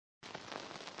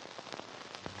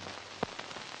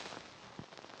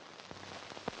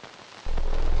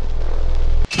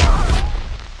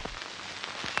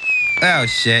Oh,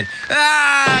 shit.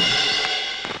 Ah!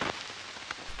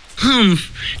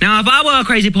 Now, if I were a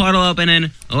crazy portal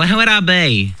opening, well, how would I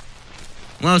be?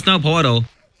 Well, it's no portal.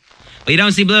 But you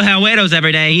don't see blue hair widows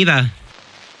every day, either.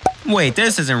 Wait,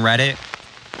 this isn't Reddit.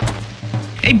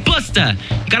 Hey, Buster!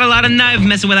 You got a lot of nerve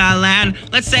messing with our land.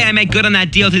 Let's say I make good on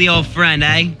that deal to the old friend,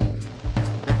 eh?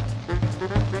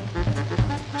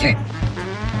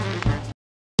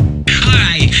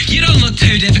 Alright, you don't look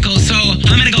too difficult, so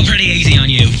I'm gonna go pretty easy on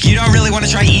you. You don't really want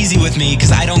to try easy with me,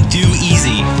 because I don't do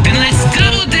easy. Then let's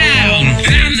double down!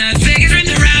 I'm the biggest from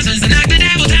the rousers, so knock the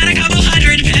devil down a couple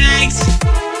hundred pegs.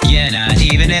 You're not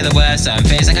even near the worst, I'm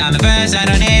facing common first, I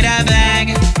don't need a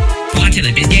bag. Watch your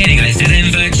lip is getting ice to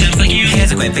them for chumps like you.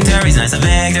 Here's a quick victories, nice and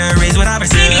victories, what I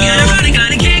pursue. You got a running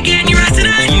gun and can't get in your ass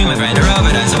tonight. You, my friend, are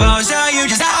overdose, so I'll show you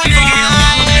just how I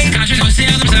fight. Contracts will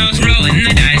seal themselves, rolling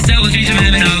the dice, so with future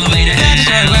moving all the way to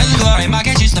hell. Where's the glory,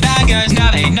 market shoots the bad guys,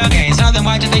 nothing, no gains, nothing,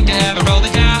 why'd you think to ever roll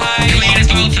the dice? Clean as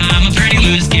both, I'm a pretty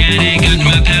loose cannon, got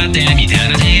my path, damn you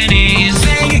down to your knees.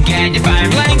 Think again, you find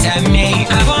blanks at me,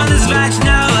 I want this match,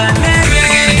 no limit.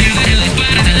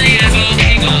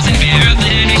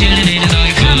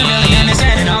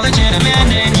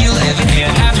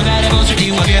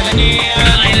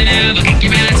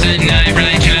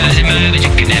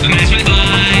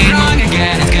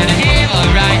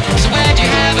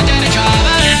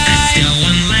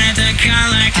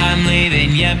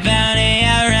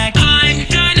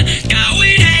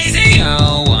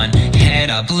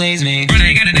 Please me. But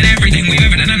I got it in everything we've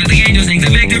ever done under the angels think the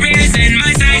victory is in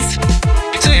my sights.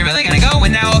 So you're really gonna go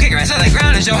and now I'll kick your ass to the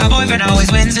ground and show how boyfriend always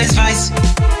wins his fights.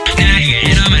 Now you're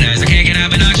getting on my nerves, I'm kicking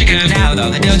up a notch you come. Now though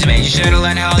the deal you made, you should've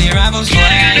learned how all your rivals play.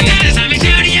 Yeah, I got it, time is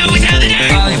down, you always have the day.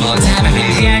 All your bullets have a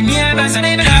pity and you're best to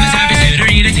name it all. I'm a happy tutor,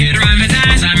 eat a tutor, I'm a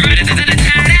task. I'm ready to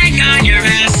hang on your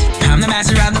ass. I'm the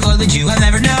master around the floor that you have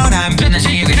never known. I'm been the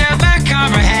shit you could never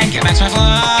comprehend. Get back to my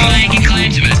flow. Blanking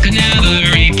claims your best could never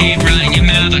reap. Keep running your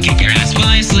mouth, I'll kick your ass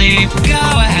while you sleep. Go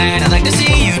ahead, I'd like to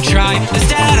see you try.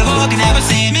 Instead of walking, never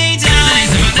see me die.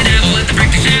 It's about the devil with the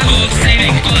brick to shovel.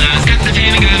 Saving all hours, got the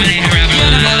feeling I'm an forever.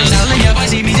 You're the one telling up, I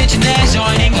see me ditching there.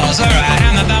 Joining goes alright.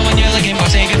 I'm about when you're looking for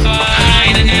say goodbye.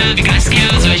 I don't know if you got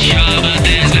skills for sure, but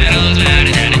this battle's about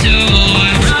to turn into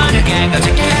war. Run again, go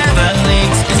together,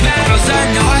 links. This battle's a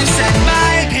noise and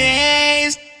my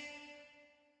peace.